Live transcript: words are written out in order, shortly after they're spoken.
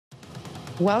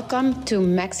Welcome to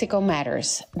Mexico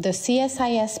Matters, the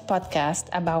CSIS podcast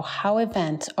about how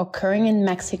events occurring in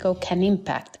Mexico can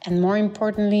impact and, more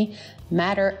importantly,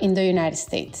 matter in the United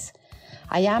States.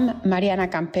 I am Mariana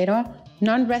Campero,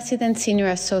 non-resident senior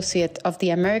associate of the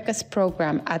Americas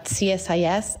program at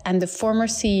CSIS and the former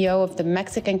CEO of the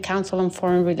Mexican Council on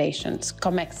Foreign Relations,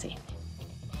 COMEXI.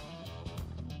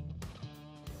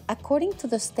 According to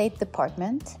the State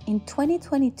Department, in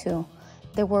 2022,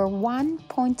 there were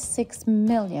 1.6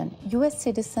 million U.S.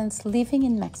 citizens living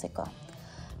in Mexico.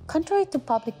 Contrary to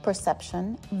public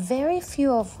perception, very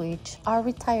few of which are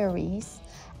retirees,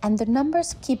 and the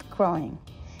numbers keep growing.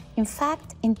 In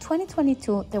fact, in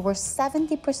 2022, there were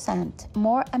 70%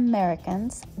 more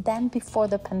Americans than before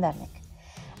the pandemic.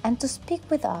 And to speak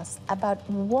with us about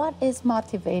what is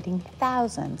motivating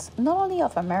thousands, not only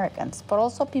of Americans, but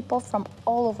also people from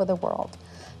all over the world,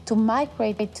 to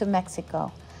migrate to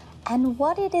Mexico, and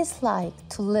what it is like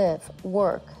to live,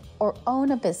 work, or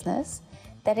own a business,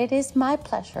 that it is my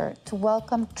pleasure to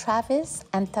welcome Travis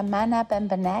and Tamanna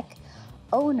Bembenek,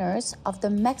 owners of the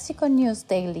Mexico News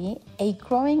Daily, a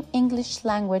growing English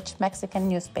language Mexican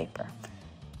newspaper.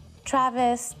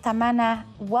 Travis, Tamanna,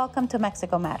 welcome to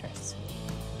Mexico Matters.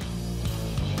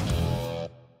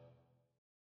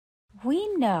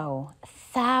 We know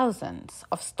thousands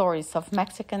of stories of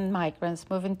Mexican migrants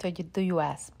moving to the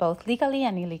U.S., both legally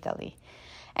and illegally,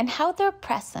 and how their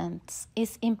presence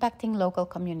is impacting local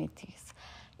communities.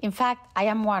 In fact, I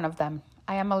am one of them.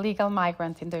 I am a legal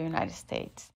migrant in the United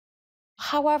States.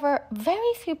 However,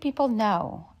 very few people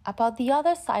know about the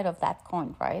other side of that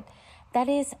coin, right? That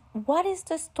is, what is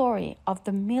the story of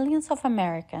the millions of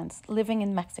Americans living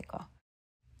in Mexico?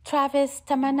 Travis,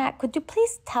 Tamanna, could you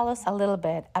please tell us a little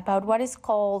bit about what is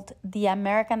called the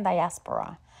American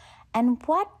diaspora and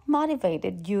what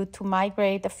motivated you to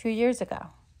migrate a few years ago?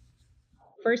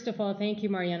 First of all, thank you,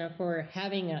 Mariana, for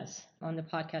having us on the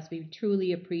podcast. We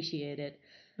truly appreciate it.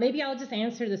 Maybe I'll just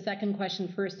answer the second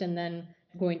question first and then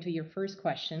go into your first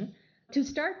question. To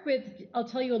start with, I'll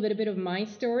tell you a little bit of my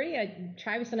story.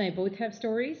 Travis and I both have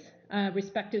stories,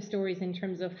 respective stories in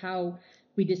terms of how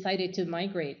we decided to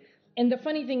migrate. And the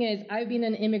funny thing is, I've been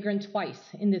an immigrant twice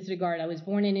in this regard. I was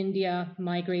born in India,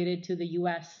 migrated to the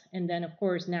U.S., and then, of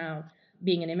course, now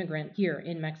being an immigrant here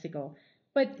in Mexico.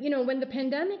 But, when the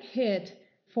pandemic hit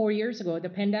 4 years ago, the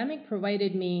pandemic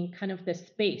provided me kind of the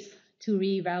space to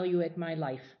reevaluate my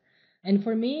life. And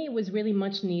for me, it was really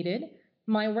much needed.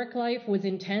 My work life was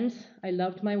intense. I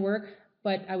loved my work,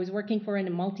 but I was working for a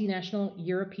multinational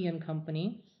European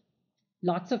company,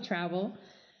 lots of travel.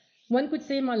 One could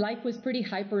say my life was pretty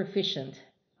hyper efficient,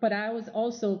 but I was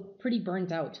also pretty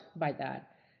burnt out by that.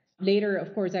 Later,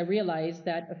 of course, I realized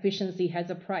that efficiency has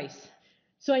a price.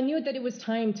 So I knew that it was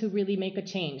time to really make a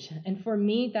change. And for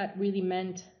me, that really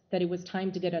meant that it was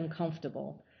time to get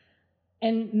uncomfortable.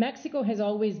 And Mexico has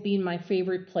always been my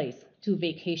favorite place to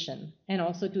vacation and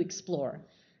also to explore.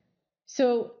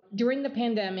 So during the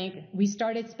pandemic, we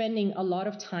started spending a lot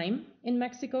of time in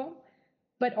Mexico,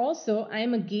 but also I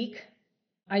am a geek.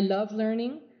 I love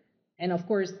learning, and of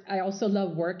course, I also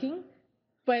love working,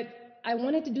 but I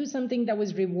wanted to do something that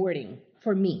was rewarding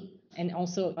for me and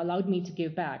also allowed me to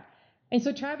give back. And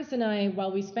so Travis and I,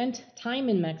 while we spent time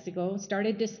in Mexico,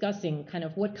 started discussing kind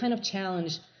of what kind of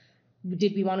challenge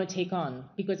did we want to take on,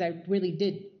 because I really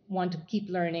did want to keep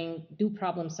learning, do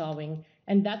problem solving,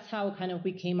 and that's how kind of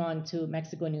we came on to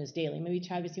Mexico News Daily. Maybe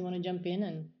Travis, you want to jump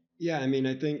in? Yeah,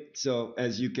 I think so.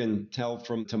 As you can tell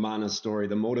from Tamanna's story,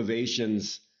 the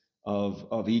motivations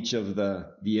of each of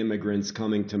the immigrants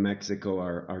coming to Mexico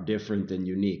are different and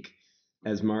unique.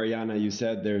 As Mariana, you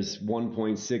said, there's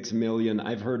 1.6 million.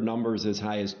 I've heard numbers as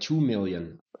high as 2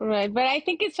 million. Right, but I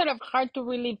think it's sort of hard to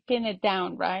really pin it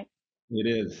down, right?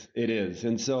 It is.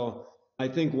 And so I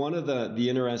think one of the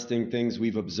interesting things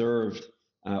we've observed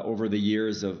over the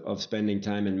years of spending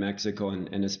time in Mexico,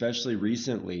 and especially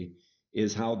recently,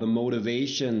 is how the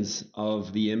motivations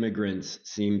of the immigrants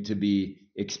seem to be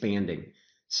expanding.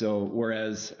 So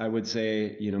whereas I would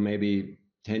say, maybe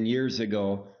 10 years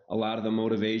ago, a lot of the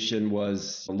motivation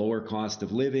was a lower cost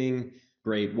of living,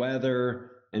 great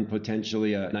weather, and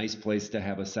potentially a nice place to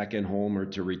have a second home or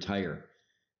to retire.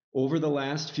 Over the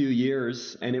last few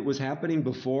years, and it was happening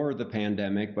before the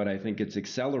pandemic, but I think it's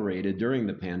accelerated during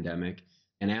the pandemic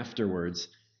and afterwards,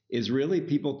 is really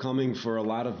people coming for a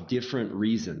lot of different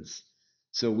reasons.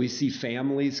 So we see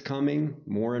families coming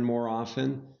more and more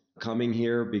often, coming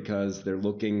here because they're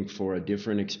looking for a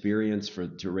different experience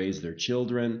to raise their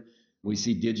children. We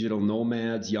see digital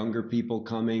nomads, younger people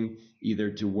coming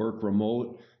either to work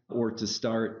remote or to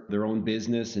start their own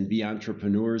business and be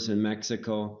entrepreneurs in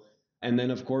Mexico. And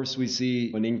then, of course, we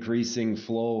see an increasing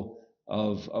flow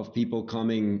of people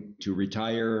coming to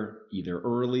retire either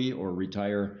early or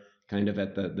retire kind of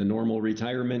at the normal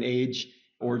retirement age,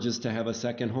 or just to have a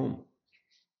second home.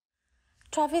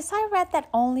 Travis, I read that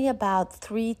only about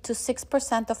 3 to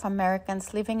 6% of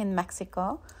Americans living in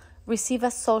Mexico receive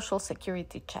a social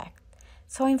security check.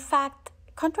 So, in fact,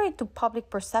 contrary to public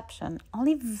perception,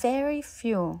 only very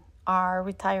few are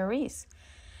retirees.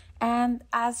 And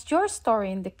as your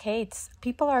story indicates,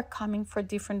 people are coming for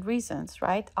different reasons,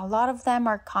 right? A lot of them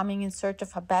are coming in search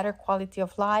of a better quality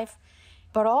of life,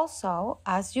 but also,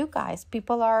 as you guys,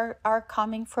 people are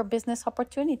coming for business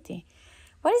opportunity.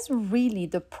 What is really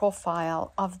the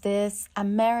profile of this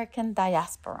American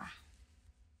diaspora?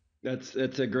 That's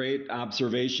a great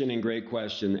observation and great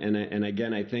question. And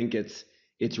again, I think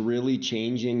it's really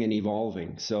changing and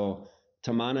evolving. So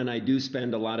Tamanna and I do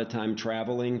spend a lot of time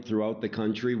traveling throughout the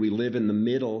country. We live in the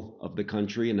middle of the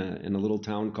country in a little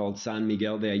town called San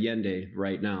Miguel de Allende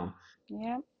right now.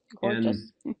 Yeah, And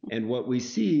gorgeous. and what we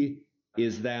see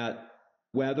is that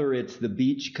whether it's the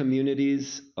beach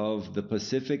communities of the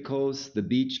Pacific coast, the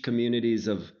beach communities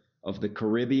of the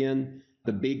Caribbean,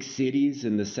 the big cities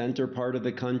in the center part of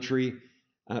the country,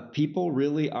 people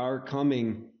really are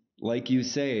coming, like you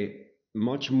say,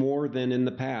 much more than in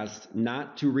the past,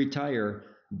 not to retire,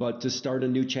 but to start a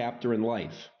new chapter in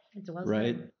life,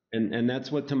 right? And that's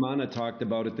what Tamanna talked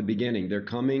about at the beginning. They're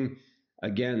coming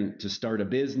again to start a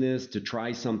business, to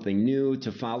try something new,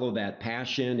 to follow that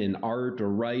passion in art or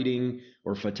writing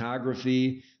or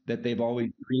photography that they've always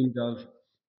dreamed of.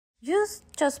 You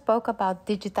just spoke about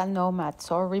digital nomads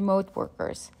or remote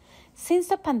workers. Since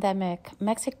the pandemic,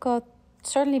 Mexico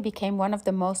certainly became one of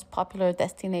the most popular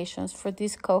destinations for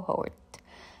this cohort.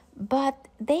 But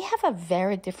they have a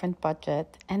very different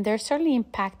budget, and they're certainly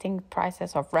impacting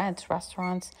prices of rents,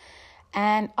 restaurants,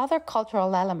 and other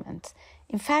cultural elements.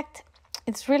 In fact,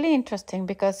 it's really interesting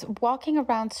because walking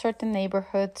around certain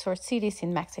neighborhoods or cities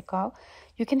in Mexico,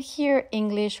 you can hear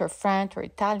English or French or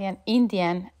Italian,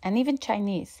 Indian, and even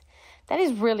Chinese. That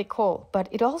is really cool, but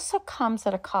it also comes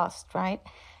at a cost, right?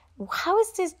 How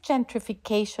is this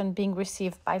gentrification being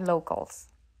received by locals?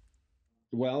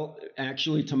 Well,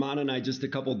 actually, Tamanna and I just a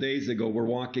couple days ago were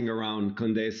walking around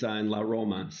Condesa and La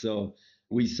Roma. So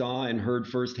we saw and heard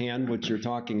firsthand what you're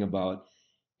talking about.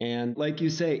 And like you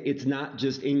say, it's not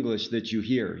just English that you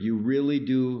hear. You really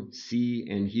do see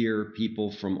and hear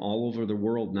people from all over the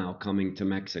world now coming to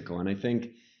Mexico. And I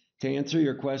think to answer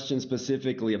your question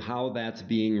specifically of how that's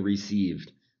being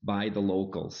received by the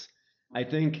locals, I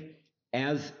think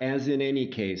as in any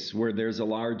case where there's a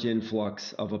large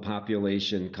influx of a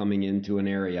population coming into an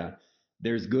area,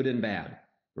 there's good and bad,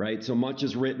 right? So much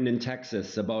is written in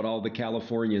Texas about all the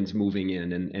Californians moving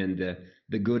in and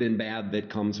the good and bad that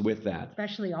comes with that.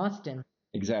 Especially Austin.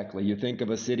 Exactly. You think of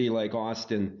a city like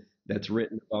Austin that's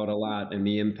written about a lot and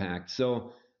the impact.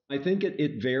 So I think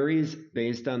it varies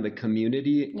based on the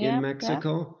community in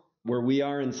Mexico. Where we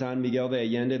are in San Miguel de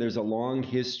Allende, there's a long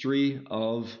history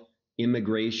of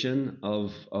immigration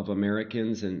of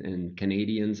Americans and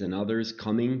Canadians and others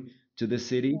coming to the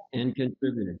city and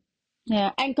contributing.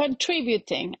 Yeah, and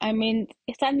contributing. I mean,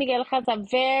 San Miguel has a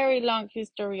very long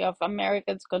history of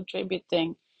Americans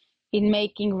contributing in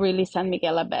making really San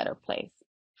Miguel a better place.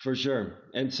 For sure.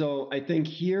 And so I think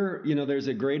here, there's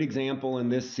a great example in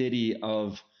this city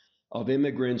of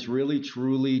immigrants really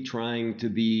truly trying to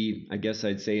be, I guess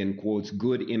I'd say in quotes,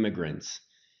 good immigrants.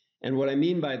 And what I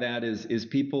mean by that is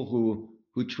people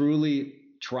who truly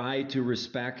try to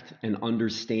respect and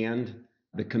understand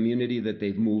the community that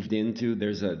they've moved into.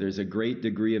 There's a great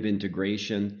degree of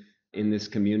integration in this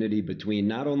community between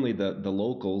not only the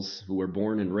locals who were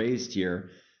born and raised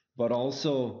here, but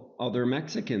also other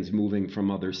Mexicans moving from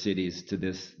other cities to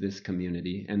this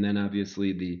community, and then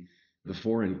obviously the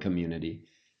foreign community.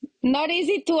 Not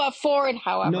easy to afford,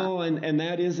 however. No, and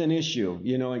that is an issue.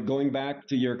 And going back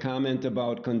to your comment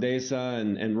about Condesa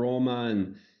and Roma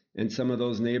and some of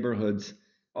those neighborhoods,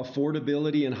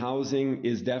 affordability in housing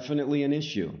is definitely an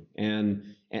issue.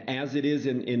 And as it is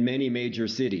in many major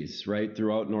cities, right,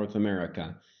 throughout North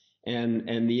America.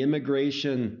 And the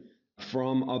immigration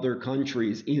from other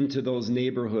countries into those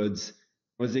neighborhoods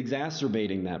was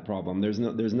exacerbating that problem. There's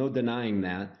no denying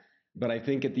that. But I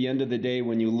think at the end of the day,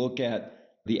 when you look at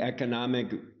the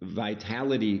economic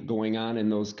vitality going on in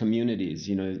those communities,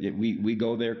 we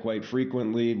go there quite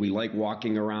frequently. We like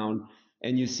walking around,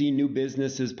 and you see new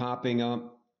businesses popping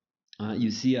up. You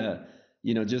see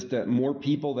just more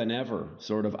people than ever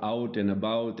sort of out and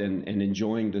about and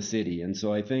enjoying the city. And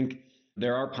so I think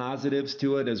there are positives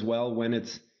to it as well when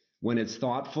it's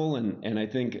thoughtful. And I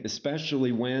think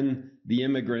especially when the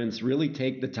immigrants really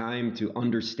take the time to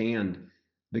understand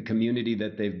the community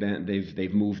that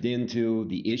they've moved into,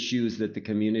 the issues that the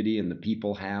community and the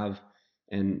people have,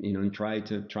 and try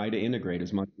to integrate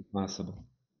as much as possible.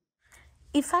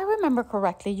 If I remember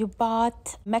correctly, you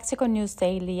bought Mexico News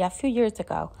Daily a few years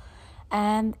ago.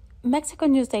 And Mexico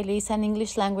News Daily is an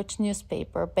English language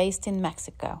newspaper based in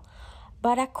Mexico.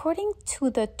 But according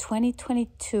to the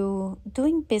 2022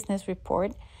 Doing Business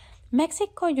report,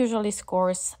 Mexico usually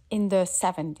scores in the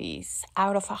 70s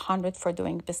out of 100 for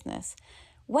doing business.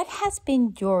 What has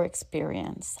been your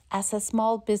experience as a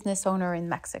small business owner in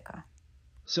Mexico?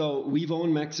 So we've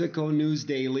owned Mexico News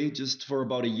Daily just for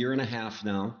about a year and a half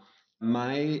now.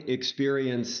 My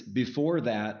experience before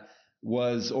that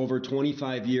was over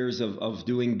 25 years of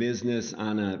doing business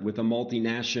with a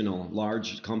multinational,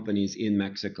 large companies in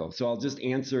Mexico. So I'll just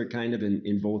answer it kind of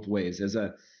in both ways. As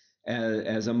a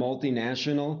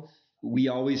multinational, we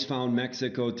always found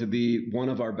Mexico to be one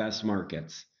of our best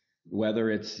markets, whether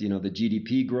it's the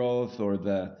GDP growth or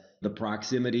the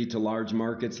proximity to large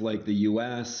markets like the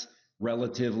US,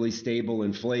 relatively stable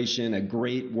inflation, a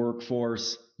great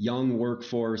workforce, young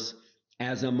workforce.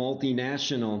 As a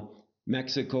multinational,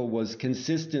 Mexico was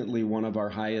consistently one of our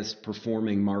highest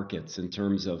performing markets in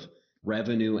terms of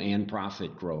revenue and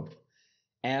profit growth.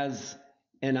 As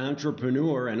an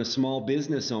entrepreneur and a small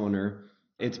business owner,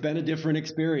 it's been a different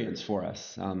experience for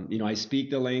us. I speak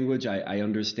the language, I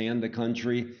understand the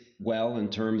country well in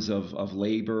terms of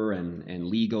labor and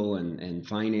legal and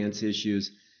finance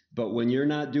issues. But when you're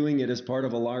not doing it as part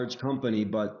of a large company,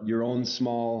 but your own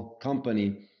small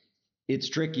company, it's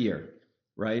trickier,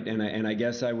 right? And I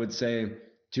guess I would say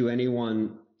to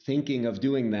anyone thinking of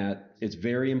doing that, it's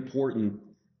very important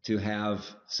to have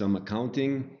some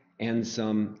accounting and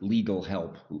some legal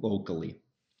help locally.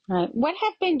 Right. What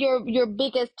have been your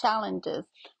biggest challenges,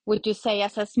 would you say,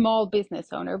 as a small business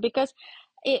owner? Because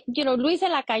Luis de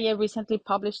la Calle recently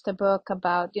published a book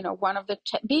about one of the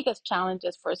biggest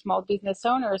challenges for small business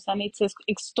owners, and it's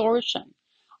extortion.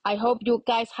 I hope you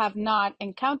guys have not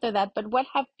encountered that, but what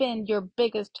have been your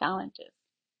biggest challenges?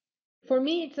 For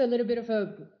me, it's a little bit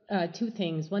of two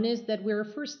things. One is that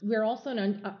we're also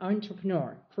an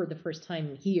entrepreneur for the first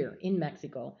time here in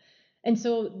Mexico. And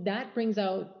so that brings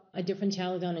out a different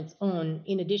challenge on its own.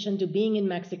 In addition to being in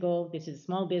Mexico, this is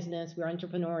small business, we're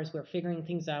entrepreneurs, we're figuring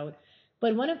things out.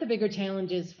 But one of the bigger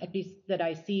challenges, at least that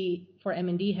I see for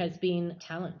M&D, has been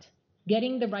talent.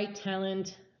 Getting the right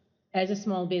talent as a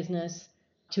small business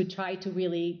to try to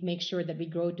really make sure that we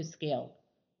grow to scale.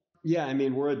 Yeah, I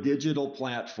mean, we're a digital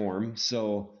platform,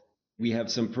 so we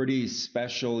have some pretty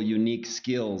special, unique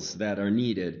skills that are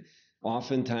needed.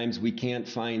 Oftentimes, we can't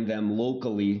find them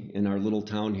locally in our little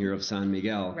town here of San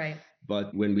Miguel. Right.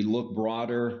 But when we look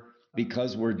broader,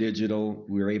 because we're digital,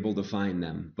 we're able to find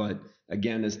them. But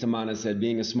again, as Tamanna said,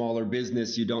 being a smaller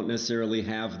business, you don't necessarily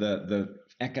have the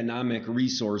economic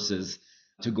resources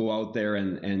to go out there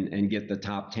and get the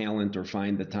top talent or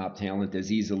find the top talent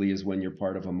as easily as when you're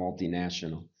part of a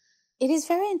multinational. It is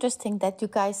very interesting that you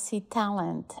guys see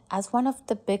talent as one of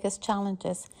the biggest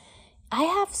challenges. I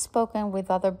have spoken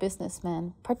with other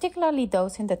businessmen, particularly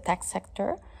those in the tech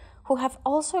sector, who have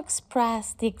also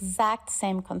expressed the exact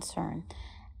same concern.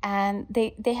 And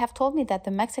they have told me that the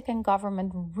Mexican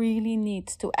government really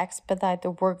needs to expedite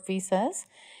the work visas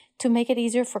to make it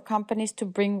easier for companies to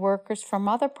bring workers from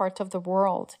other parts of the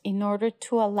world in order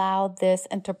to allow this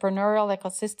entrepreneurial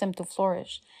ecosystem to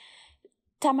flourish.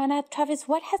 Tamanna, Travis,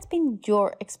 what has been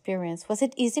your experience? Was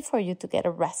it easy for you to get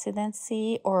a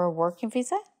residency or a working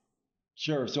visa?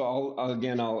 Sure. So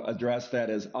I'll address that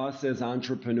as us as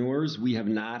entrepreneurs. We have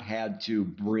not had to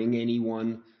bring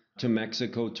anyone to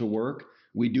Mexico to work.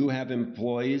 We do have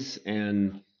employees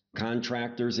and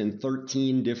contractors in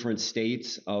 13 different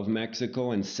states of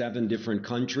Mexico and 7 different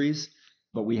countries,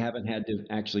 but we haven't had to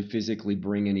actually physically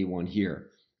bring anyone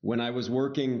here. When I was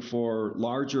working for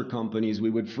larger companies, we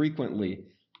would frequently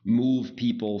move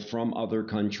people from other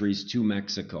countries to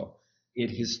Mexico. It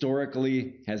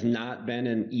historically has not been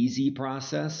an easy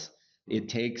process. It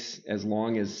takes as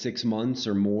long as 6 months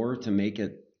or more to make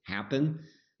it happen.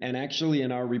 And actually,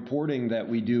 in our reporting that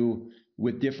we do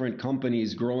with different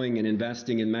companies growing and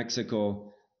investing in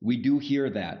Mexico, we do hear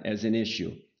that as an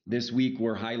issue. This week,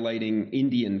 we're highlighting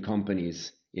Indian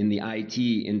companies in the IT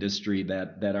industry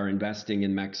that are investing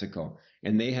in Mexico.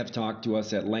 And they have talked to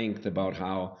us at length about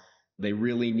how they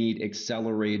really need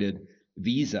accelerated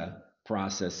visa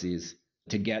processes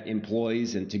to get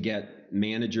employees and to get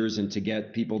managers and to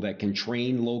get people that can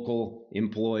train local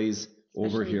employees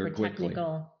over here quickly.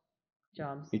 Technical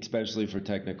jobs. Especially for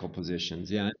technical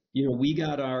positions. Yeah. We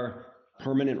got our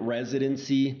permanent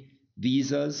residency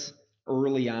visas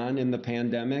early on in the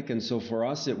pandemic. And so for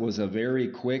us, it was a very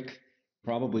quick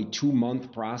probably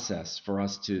 2-month process for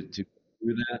us to do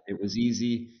that. It was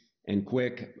easy and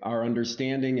quick. Our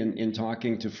understanding in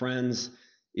talking to friends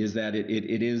is that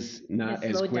it is not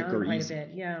as quick or easy. Quite a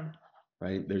bit, yeah.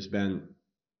 Right? There's been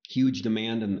huge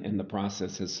demand and the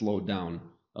process has slowed down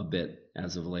a bit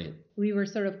as of late. We were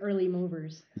sort of early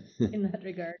movers in that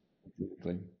regard.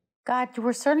 Exactly. God, you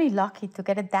were certainly lucky to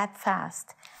get it that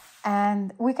fast.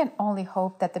 And we can only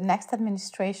hope that the next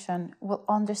administration will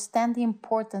understand the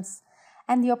importance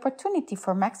and the opportunity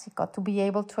for Mexico to be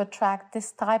able to attract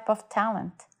this type of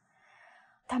talent.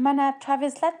 Tamanna,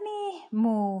 Travis, let me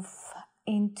move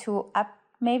into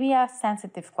maybe a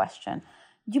sensitive question.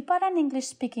 You bought an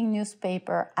English-speaking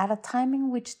newspaper at a time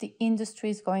in which the industry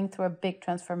is going through a big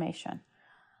transformation.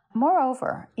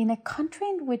 Moreover, in a country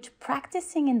in which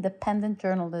practicing independent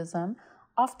journalism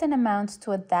often amounts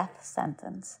to a death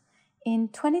sentence, in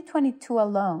 2022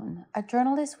 alone, a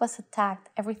journalist was attacked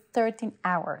every 13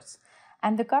 hours,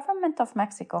 and the government of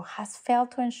Mexico has failed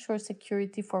to ensure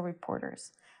security for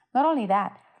reporters. Not only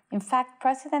that, in fact,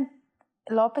 President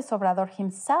López Obrador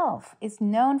himself is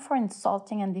known for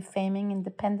insulting and defaming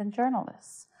independent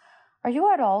journalists. Are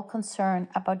you at all concerned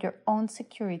about your own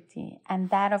security and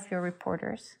that of your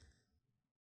reporters?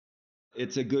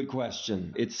 It's a good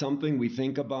question. It's something we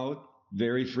think about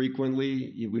very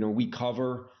frequently. We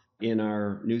cover in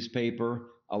our newspaper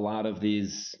a lot of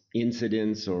these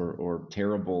incidents or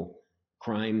terrible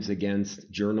crimes against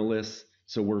journalists.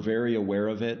 So we're very aware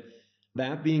of it.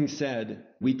 That being said,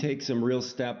 we take some real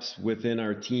steps within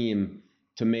our team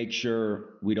to make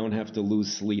sure we don't have to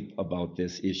lose sleep about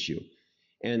this issue.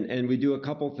 And we do a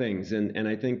couple things. And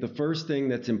I think the first thing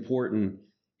that's important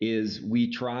is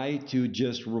we try to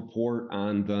just report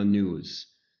on the news.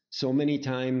 So many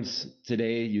times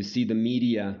today you see the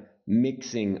media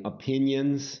mixing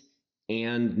opinions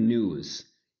and news.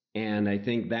 And I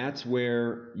think that's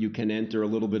where you can enter a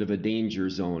little bit of a danger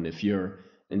zone if you're,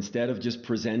 instead of just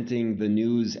presenting the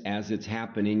news as it's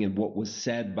happening and what was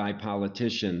said by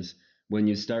politicians, when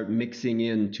you start mixing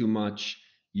in too much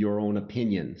your own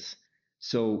opinions.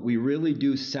 So we really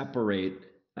do separate,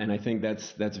 and I think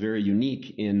that's very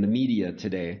unique in the media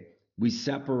today. We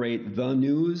separate the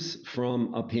news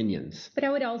from opinions. But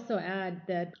I would also add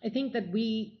that I think that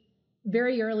we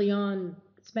very early on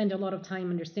spend a lot of time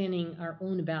understanding our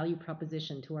own value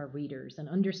proposition to our readers and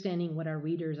understanding what our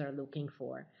readers are looking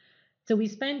for. So we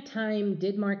spent time,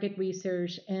 did market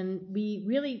research, and we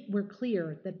really were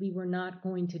clear that we were not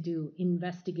going to do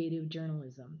investigative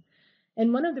journalism.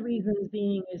 And one of the reasons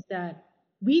being is that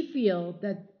we feel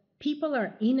that people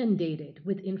are inundated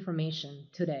with information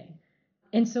today.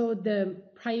 And so the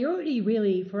priority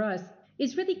really for us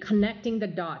is really connecting the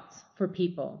dots for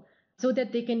people so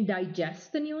that they can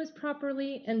digest the news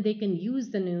properly and they can use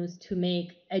the news to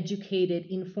make educated,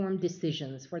 informed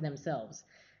decisions for themselves.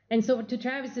 And so to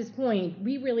Travis's point,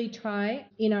 we really try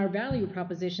in our value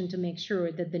proposition to make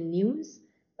sure that the news,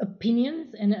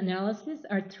 opinions, and analysis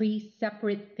are three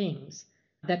separate things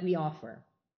that we offer.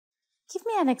 Give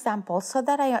me an example so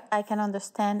that I can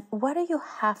understand what do you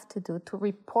have to do to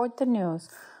report the news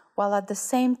while at the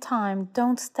same time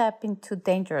don't step into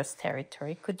dangerous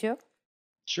territory. Could you?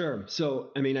 Sure.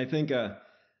 So, I think a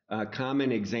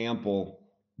common example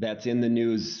that's in the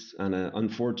news on an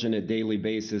unfortunate daily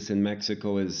basis in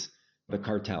Mexico is the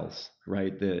cartels,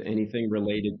 right? Anything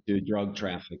related to drug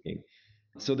trafficking.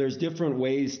 So there's different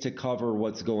ways to cover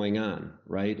what's going on,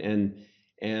 right?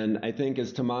 And I think,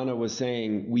 as Tamanna was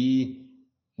saying,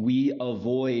 we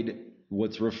avoid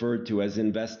what's referred to as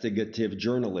investigative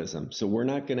journalism. So we're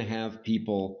not going to have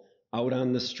people out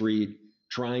on the street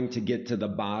trying to get to the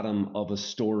bottom of a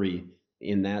story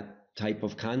in that type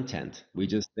of content. We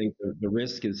just think the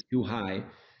risk is too high.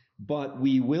 But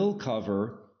we will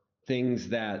cover things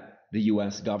that the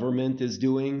U.S. government is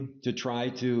doing to try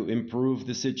to improve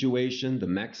the situation, the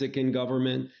Mexican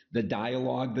government, the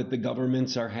dialogue that the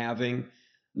governments are having,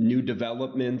 new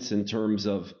developments in terms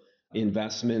of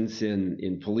investments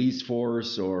in police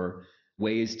force or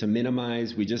ways to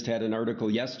minimize. We just had an article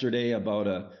yesterday about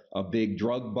a big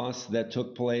drug bust that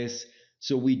took place.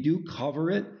 So we do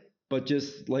cover it, but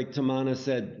just like Tamanna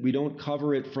said, we don't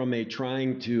cover it from a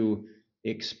trying to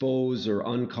expose or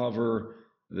uncover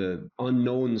the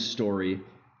unknown story.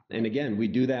 And again, we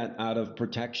do that out of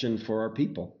protection for our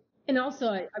people. And also,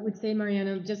 I would say,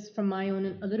 Mariana, just from a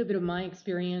little bit of my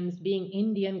experience being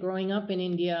Indian, growing up in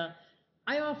India,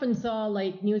 I often saw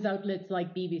news outlets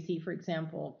like BBC, for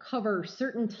example, cover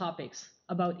certain topics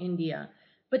about India.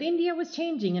 But India was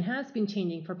changing and has been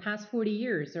changing for past 40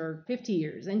 years or 50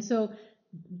 years. And so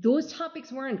those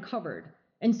topics weren't covered.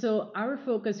 And so our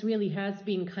focus really has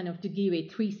been kind of to give a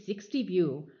 360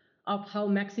 view of how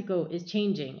Mexico is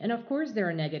changing. And of course, there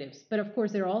are negatives, but of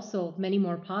course, there are also many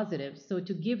more positives. So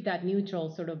to give that neutral,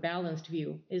 sort of balanced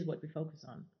view is what we focus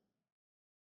on.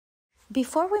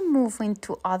 Before we move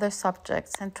into other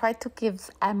subjects and try to give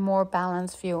a more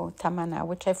balanced view, Tamanna,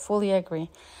 which I fully agree,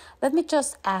 let me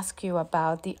just ask you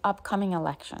about the upcoming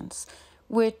elections,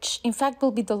 which in fact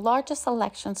will be the largest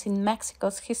elections in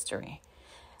Mexico's history.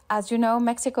 As you know,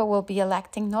 Mexico will be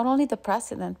electing not only the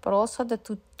president, but also the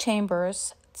two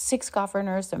chambers, 6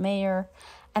 governors, the mayor,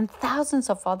 and thousands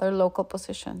of other local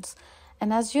positions.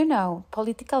 And as you know,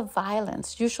 political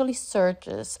violence usually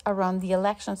surges around the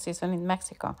election season in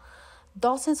Mexico.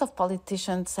 Dozens of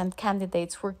politicians and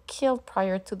candidates were killed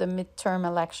prior to the midterm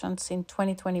elections in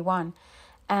 2021.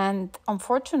 And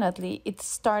unfortunately, it's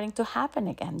starting to happen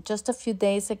again. Just a few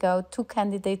days ago, 2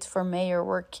 candidates for mayor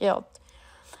were killed.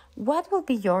 What will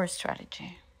be your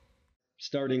strategy?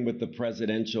 Starting with the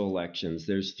presidential elections,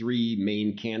 there's 3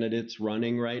 main candidates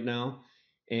running right now.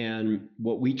 And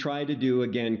what we try to do,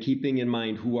 again, keeping in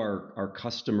mind who our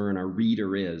customer and our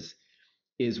reader is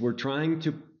we're trying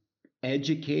to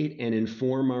educate and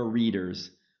inform our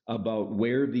readers about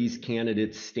where these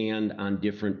candidates stand on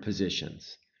different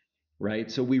positions, right?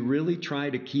 So we really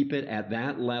try to keep it at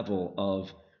that level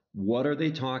of what are they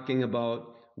talking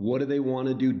about? What do they want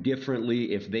to do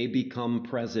differently if they become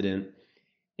president?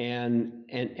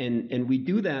 And we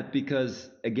do that because,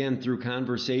 again, through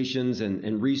conversations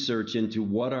and research into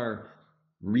what our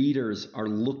readers are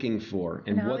looking for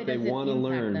and what they want to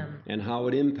learn and how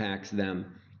it impacts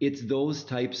them, it's those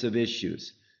types of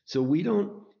issues. So we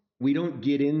don't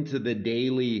get into the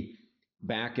daily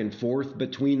back and forth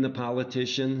between the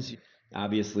politicians.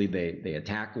 Obviously, they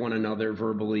attack one another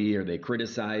verbally or they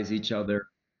criticize each other.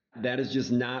 That is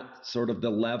just not sort of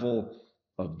the level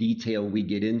of detail we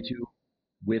get into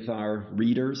with our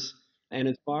readers. And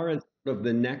as far as sort of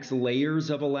the next layers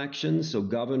of elections, so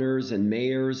governors and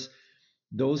mayors,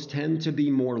 those tend to be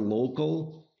more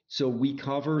local. So we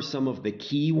cover some of the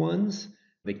key ones,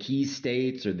 the key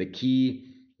states or the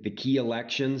key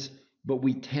elections, but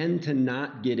we tend to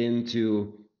not get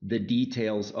into the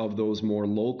details of those more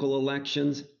local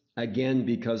elections, again,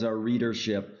 because our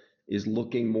readership is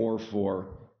looking more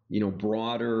for,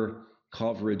 broader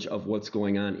coverage of what's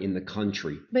going on in the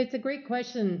country. But it's a great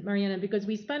question, Mariana, because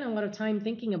we spent a lot of time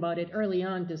thinking about it early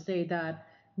on to say that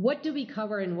what do we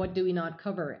cover and what do we not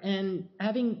cover? And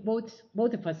having both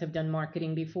of us have done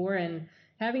marketing before, and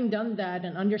having done that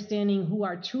and understanding who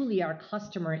truly our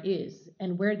customer is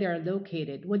and where they're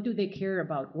located, what do they care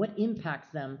about, what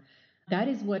impacts them, that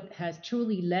is what has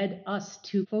truly led us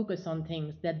to focus on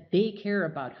things that they care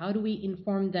about. How do we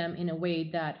inform them in a way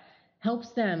that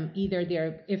helps them either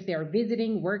if they're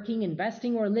visiting, working,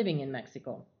 investing, or living in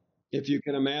Mexico? If you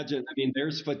can imagine,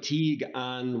 there's fatigue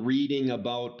on reading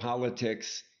about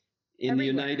politics in the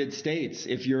United States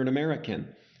if you're an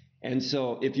American. And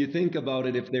so if you think about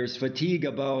it, if there's fatigue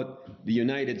about the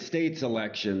United States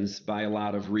elections by a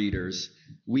lot of readers,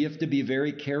 we have to be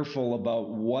very careful about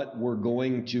what we're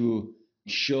going to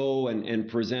show and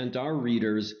present our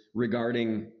readers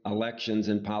regarding elections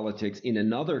and politics in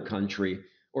another country,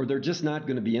 or they're just not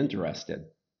going to be interested,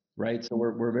 right? So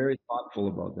we're very thoughtful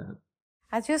about that.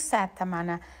 As you said,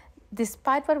 Tamanna,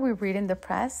 despite what we read in the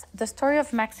press, the story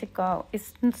of Mexico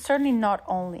is certainly not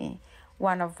only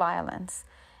one of violence.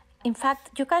 In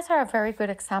fact, you guys are a very good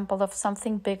example of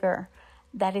something bigger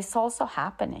that is also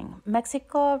happening.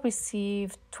 Mexico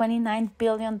received $29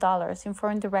 billion in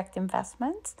foreign direct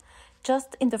investments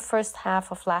just in the first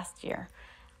half of last year.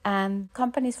 And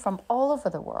companies from all over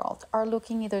the world are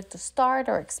looking either to start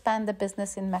or expand the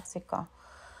business in Mexico.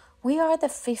 We are the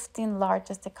 15th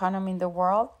largest economy in the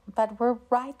world, but we're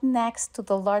right next to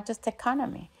the largest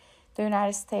economy, the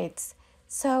United States.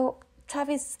 So,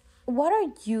 Travis, what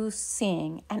are you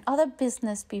seeing and other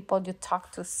business people you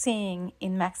talk to seeing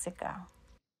in Mexico?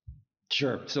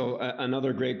 Sure. So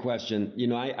another great question.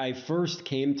 I first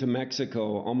came to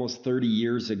Mexico almost 30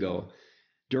 years ago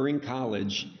during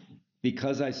college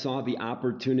because I saw the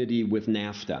opportunity with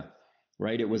NAFTA.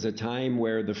 Right? It was a time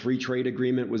where the free trade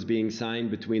agreement was being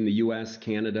signed between the US,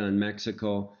 Canada, and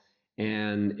Mexico.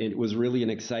 And it was really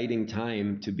an exciting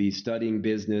time to be studying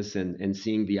business and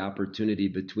seeing the opportunity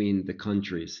between the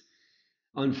countries.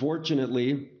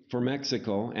 Unfortunately, for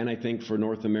Mexico, and I think for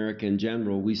North America in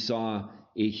general, we saw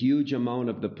a huge amount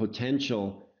of the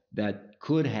potential that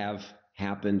could have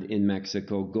happened in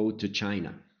Mexico go to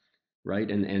China,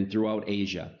 right? And throughout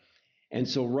Asia. And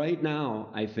so right now,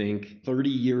 I think 30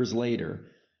 years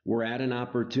later, we're at an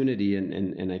opportunity,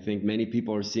 and I think many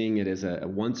people are seeing it as a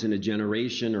once in a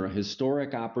generation or a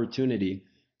historic opportunity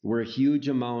where a huge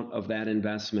amount of that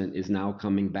investment is now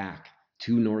coming back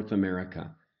to North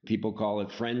America. People call it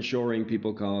friendshoring,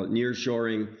 people call it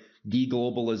nearshoring,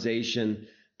 deglobalization.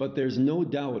 But there's no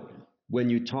doubt when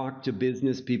you talk to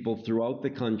business people throughout the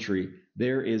country,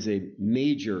 there is a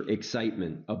major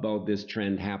excitement about this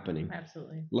trend happening.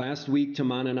 Absolutely. Last week,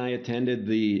 Tamanna and I attended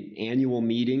the annual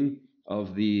meeting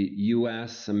of the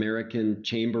U.S. American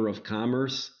Chamber of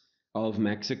Commerce of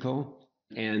Mexico.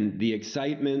 And the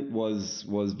excitement was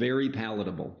very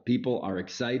palatable. People are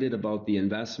excited about the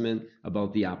investment,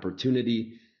 about the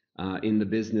opportunity in the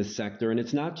business sector. And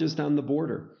it's not just on the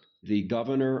border. The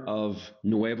governor of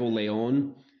Nuevo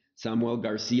León, Samuel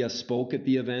Garcia, spoke at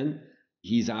the event.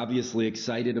 He's obviously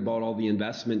excited about all the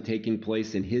investment taking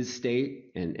place in his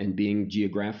state and being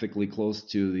geographically close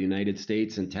to the United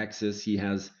States and Texas. He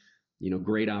has,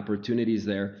 great opportunities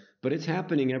there. But it's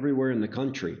happening everywhere in the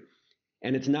country.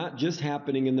 And it's not just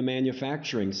happening in the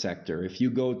manufacturing sector. If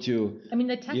you go to...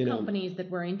 the tech companies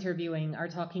that we're interviewing are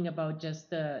talking about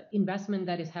just the investment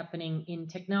that is happening in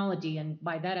technology. And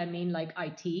by that, I mean like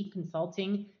IT,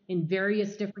 consulting in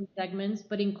various different segments,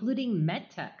 but including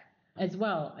medtech as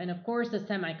well. And of course, the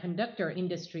semiconductor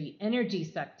industry, energy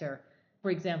sector, for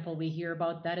example, we hear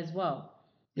about that as well.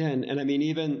 Yeah, and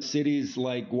even cities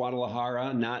like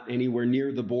Guadalajara, not anywhere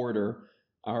near the border,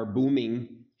 are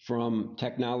booming from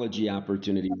technology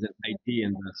opportunities and IT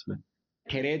investment.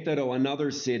 Querétaro,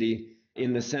 another city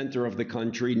in the center of the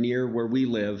country near where we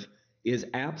live, is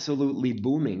absolutely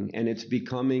booming, and it's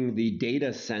becoming the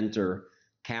data center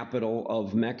capital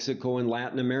of Mexico and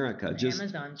Latin America.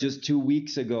 Just 2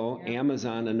 weeks ago, yeah.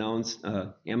 Amazon announced,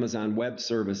 Amazon Web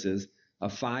Services, a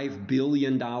 $5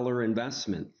 billion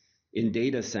investment in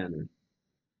data center.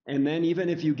 And then even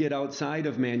if you get outside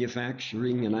of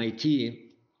manufacturing and IT,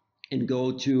 and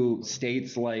go to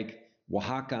states like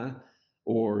Oaxaca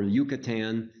or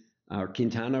Yucatan or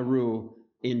Quintana Roo,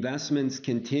 investments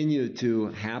continue to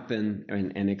happen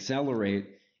and accelerate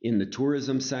in the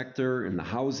tourism sector, in the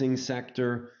housing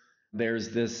sector. There's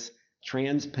this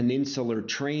trans-peninsular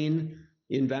train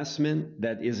investment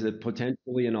that is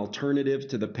potentially an alternative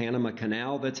to the Panama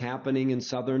Canal that's happening in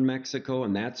southern Mexico,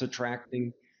 and that's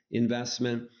attracting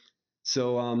investment.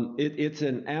 So it's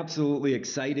an absolutely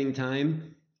exciting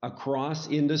time across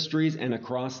industries and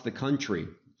across the country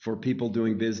for people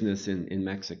doing business in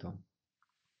Mexico.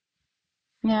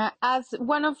 Yeah, as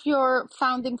one of your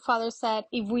founding fathers said,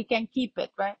 if we can keep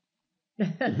it, right?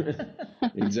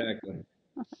 Exactly.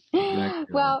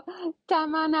 Well,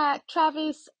 Tamanna,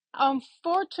 Travis,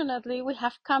 unfortunately, we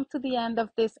have come to the end of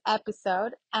this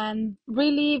episode, and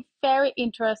really very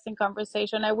interesting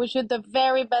conversation. I wish you the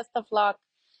very best of luck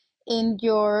in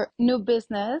your new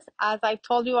business. As I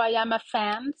told you, I am a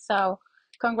fan, so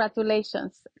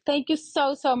congratulations. Thank you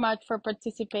so much for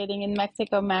participating in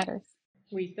Mexico Matters.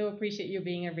 We so appreciate you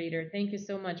being a reader. Thank you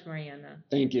so much, Mariana.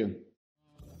 Thank you.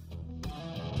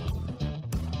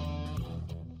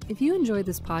 If you enjoyed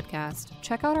this podcast,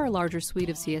 check out our larger suite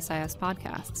of CSIS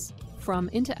podcasts. From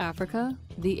Into Africa,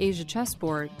 The Asia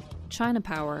Chessboard, China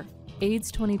Power,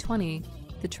 AIDS 2020,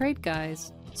 The Trade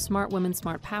Guys, Smart Women,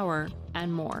 Smart Power,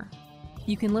 and more.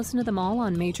 You can listen to them all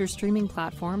on major streaming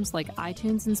platforms like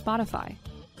iTunes and Spotify.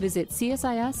 Visit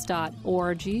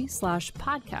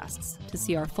csis.org/podcasts to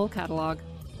see our full catalog